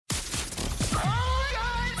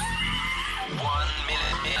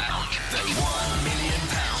The £1 million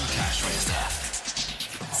cash register.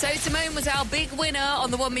 So Simone was our big winner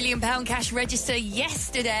on the £1 million cash register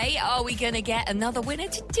yesterday. Are we going to get another winner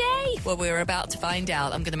today? Well, we're about to find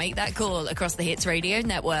out. I'm going to make that call across the Hits Radio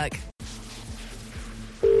Network.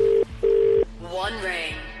 One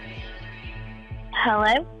ring.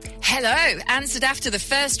 Hello? Hello. Answered after the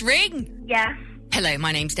first ring? Yeah. Hello,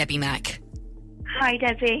 my name's Debbie Mack. Hi,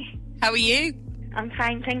 Debbie. How are you? I'm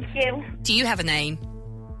fine, thank you. Do you have a name?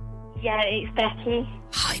 Yeah, it's Becky.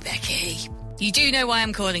 Hi, Becky. You do know why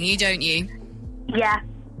I'm calling you, don't you? Yeah.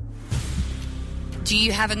 Do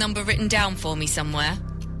you have a number written down for me somewhere?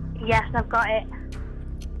 Yes, I've got it.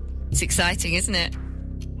 It's exciting, isn't it?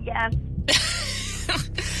 Yeah.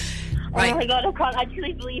 Right. Oh my God, I can't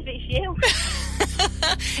actually believe it's you.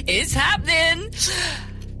 It's happening.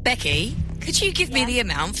 Becky, could you give me the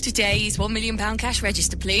amount for today's £1 million cash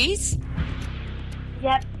register, please?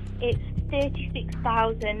 Yep, it's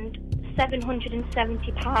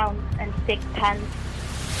 £36,770.06.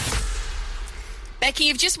 Becky,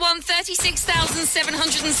 you've just won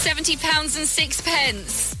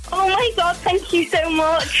 £36,770.06. Oh my God, thank you so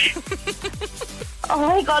much. Oh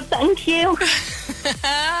my God, thank you.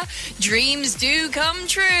 Dreams do come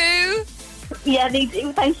true. Yeah, they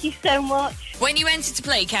do. Thank you so much. When you entered to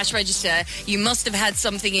play Cash Register, you must have had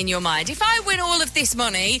something in your mind. If I win all of this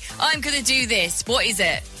money, I'm going to do this. What is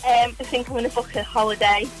it? I think I'm going to book a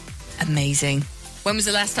holiday. Amazing. When was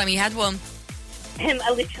the last time you had one?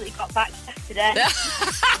 I literally got back yesterday.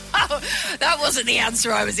 That wasn't the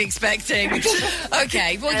answer I was expecting.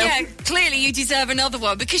 Okay, well, yeah, clearly you deserve another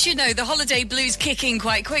one because, you know, the holiday blues kick in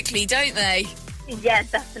quite quickly, don't they? Yeah,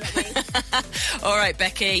 definitely. All right,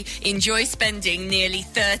 Becky, enjoy spending nearly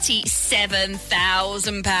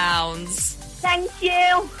 £37,000. Thank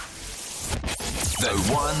you. The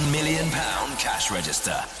 £1 million cash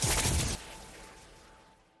register.